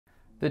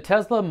The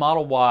Tesla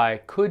Model Y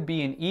could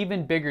be an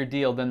even bigger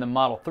deal than the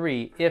Model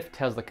 3 if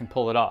Tesla can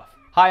pull it off.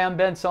 Hi, I'm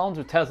Ben Sullins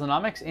with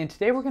Teslanomics, and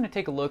today we're going to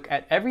take a look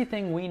at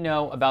everything we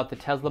know about the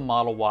Tesla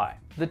Model Y.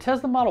 The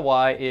Tesla Model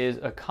Y is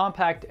a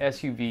compact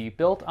SUV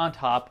built on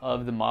top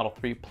of the Model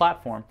 3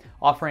 platform,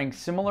 offering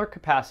similar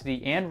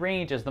capacity and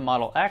range as the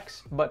Model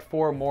X, but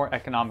for a more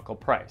economical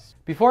price.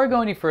 Before I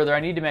go any further,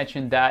 I need to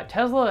mention that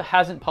Tesla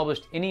hasn't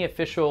published any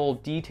official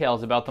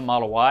details about the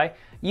Model Y.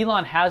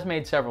 Elon has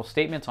made several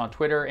statements on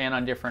Twitter and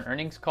on different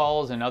earnings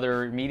calls and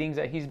other meetings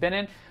that he's been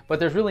in, but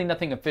there's really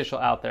nothing official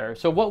out there.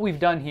 So what we've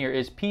done here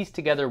is piece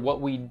together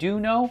what we do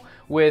know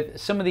with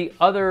some of the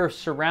other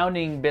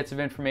surrounding bits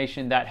of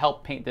information that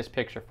help paint this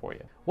picture for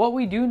you. What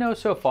we do know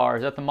so far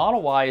is that the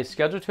Model Y is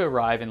scheduled to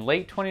arrive in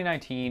late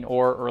 2019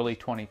 or early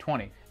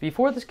 2020.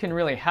 Before this can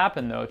really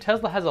happen though,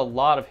 Tesla has a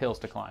lot of hills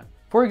to climb.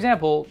 For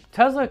example,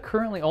 Tesla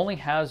currently only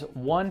has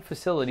one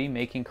facility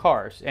making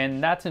cars,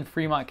 and that's in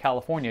Fremont,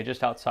 California,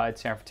 just outside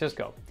San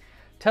Francisco.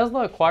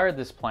 Tesla acquired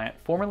this plant,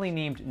 formerly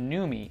named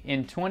NUMMI,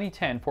 in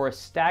 2010 for a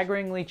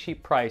staggeringly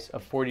cheap price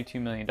of $42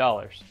 million.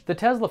 The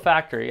Tesla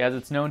factory, as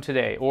it's known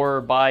today,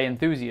 or by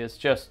enthusiasts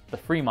just the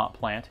Fremont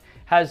Plant,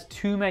 has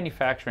two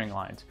manufacturing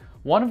lines.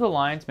 One of the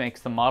lines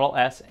makes the Model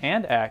S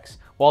and X,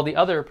 while the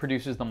other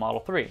produces the Model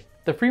 3.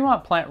 The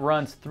Fremont plant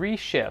runs 3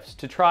 shifts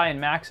to try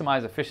and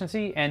maximize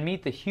efficiency and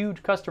meet the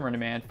huge customer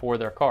demand for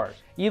their cars.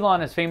 Elon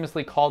has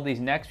famously called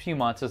these next few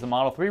months as the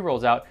Model 3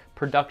 rolls out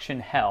production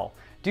hell,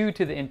 due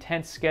to the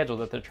intense schedule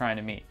that they're trying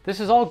to meet. This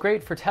is all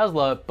great for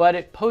Tesla, but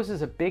it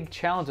poses a big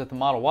challenge with the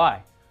Model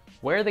Y.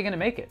 Where are they going to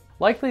make it?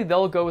 Likely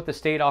they'll go with the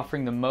state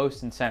offering the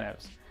most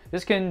incentives.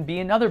 This can be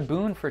another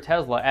boon for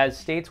Tesla, as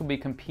states will be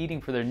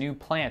competing for their new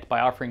plant by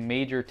offering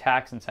major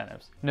tax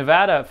incentives.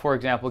 Nevada, for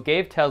example,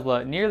 gave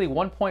Tesla nearly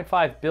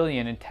 $1.5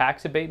 billion in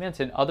tax abatements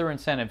and other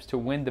incentives to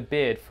win the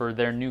bid for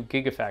their new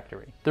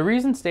Gigafactory. The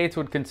reason states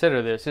would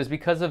consider this is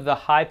because of the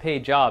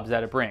high-paid jobs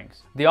that it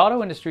brings. The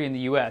auto industry in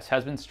the US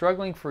has been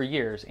struggling for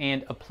years,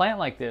 and a plant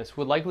like this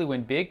would likely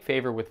win big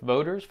favor with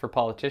voters for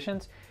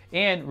politicians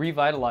and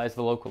revitalize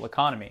the local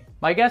economy.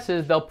 My guess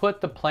is they'll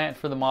put the plant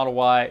for the Model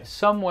Y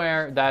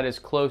somewhere that is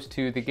close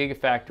to the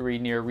Gigafactory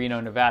near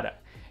Reno, Nevada.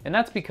 And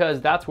that's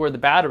because that's where the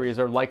batteries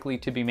are likely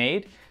to be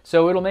made,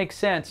 so it'll make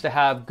sense to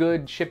have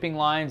good shipping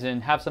lines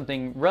and have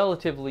something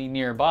relatively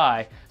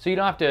nearby so you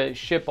don't have to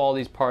ship all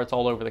these parts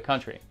all over the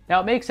country.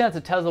 Now, it makes sense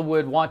that Tesla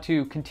would want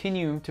to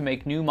continue to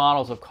make new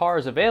models of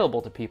cars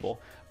available to people,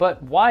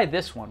 but why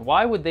this one?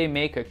 Why would they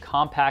make a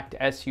compact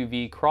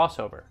SUV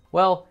crossover?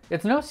 Well,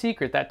 it's no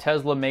secret that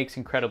Tesla makes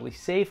incredibly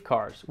safe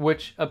cars,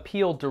 which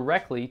appeal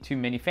directly to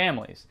many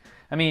families.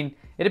 I mean,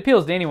 it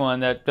appeals to anyone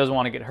that doesn't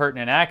want to get hurt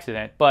in an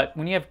accident, but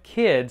when you have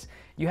kids,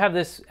 you have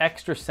this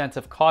extra sense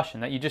of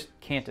caution that you just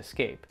can't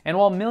escape. And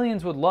while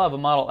millions would love a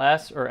Model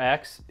S or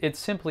X, it's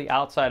simply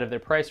outside of their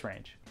price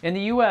range. In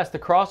the US, the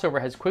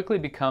crossover has quickly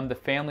become the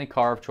family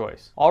car of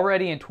choice.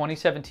 Already in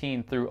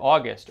 2017 through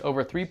August,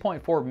 over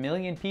 3.4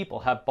 million people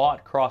have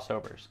bought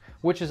crossovers,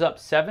 which is up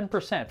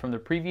 7% from the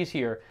previous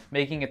year,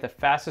 making it the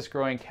fastest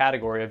growing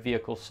category of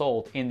vehicles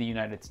sold in the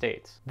United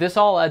States. This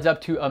all adds up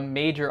to a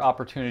major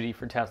opportunity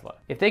for Tesla.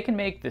 If they can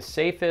make the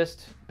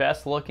safest,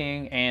 best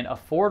looking, and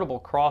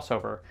affordable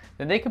crossover,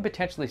 then they could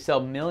potentially sell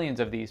millions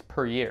of these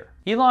per year.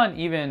 Elon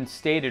even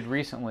stated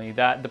recently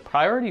that the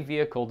priority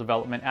vehicle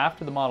development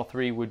after the Model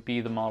 3 would be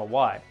the Model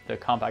Y, the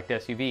compact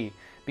SUV,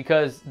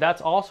 because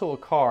that's also a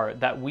car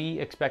that we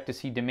expect to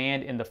see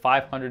demand in the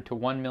 500 to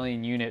 1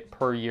 million unit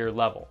per year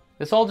level.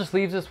 This all just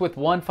leaves us with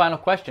one final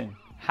question.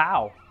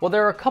 How? Well,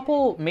 there are a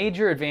couple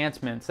major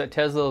advancements that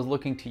Tesla is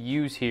looking to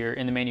use here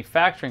in the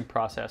manufacturing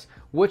process,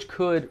 which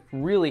could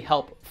really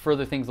help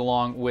further things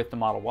along with the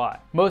Model Y.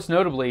 Most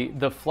notably,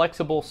 the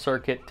flexible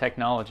circuit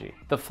technology.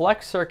 The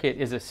flex circuit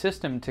is a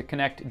system to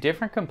connect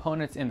different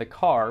components in the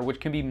car, which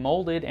can be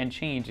molded and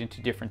changed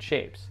into different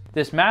shapes.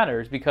 This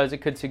matters because it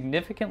could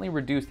significantly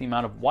reduce the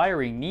amount of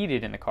wiring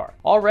needed in the car.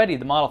 Already,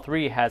 the Model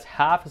 3 has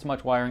half as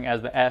much wiring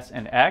as the S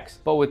and X,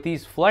 but with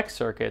these flex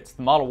circuits,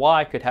 the Model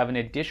Y could have an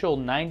additional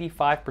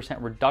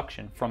 95%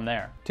 reduction from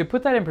there. To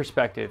put that in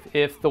perspective,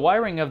 if the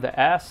wiring of the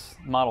S,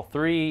 Model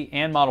 3,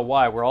 and Model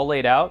Y were all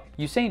laid out,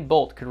 Usain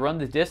Bolt could run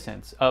the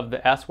distance of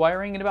the S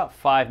wiring in about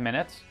 5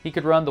 minutes, he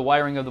could run the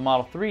wiring of the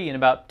Model 3 in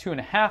about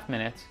 2.5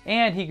 minutes,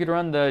 and he could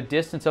run the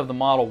distance of the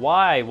Model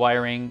Y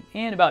wiring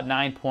in about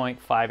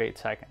 9.58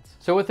 seconds.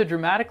 So with a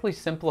dramatically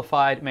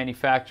simplified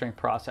manufacturing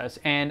process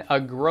and a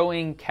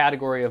growing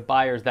category of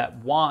buyers that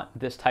want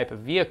this type of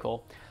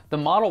vehicle, the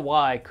Model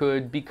Y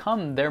could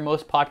become their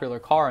most popular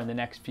car in the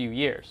next few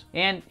years.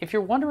 And if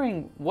you're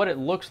wondering what it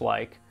looks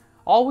like,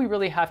 all we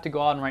really have to go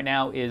on right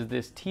now is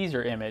this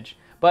teaser image,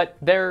 but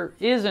there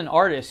is an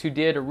artist who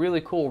did a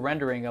really cool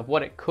rendering of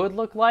what it could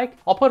look like.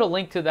 I'll put a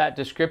link to that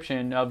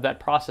description of that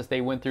process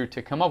they went through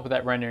to come up with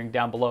that rendering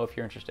down below if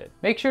you're interested.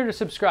 Make sure to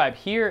subscribe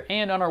here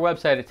and on our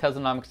website at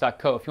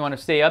teslanomics.co if you want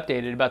to stay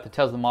updated about the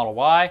Tesla Model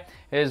Y,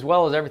 as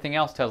well as everything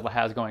else Tesla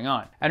has going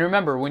on. And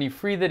remember, when you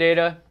free the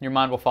data, your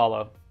mind will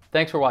follow.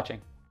 Thanks for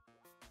watching.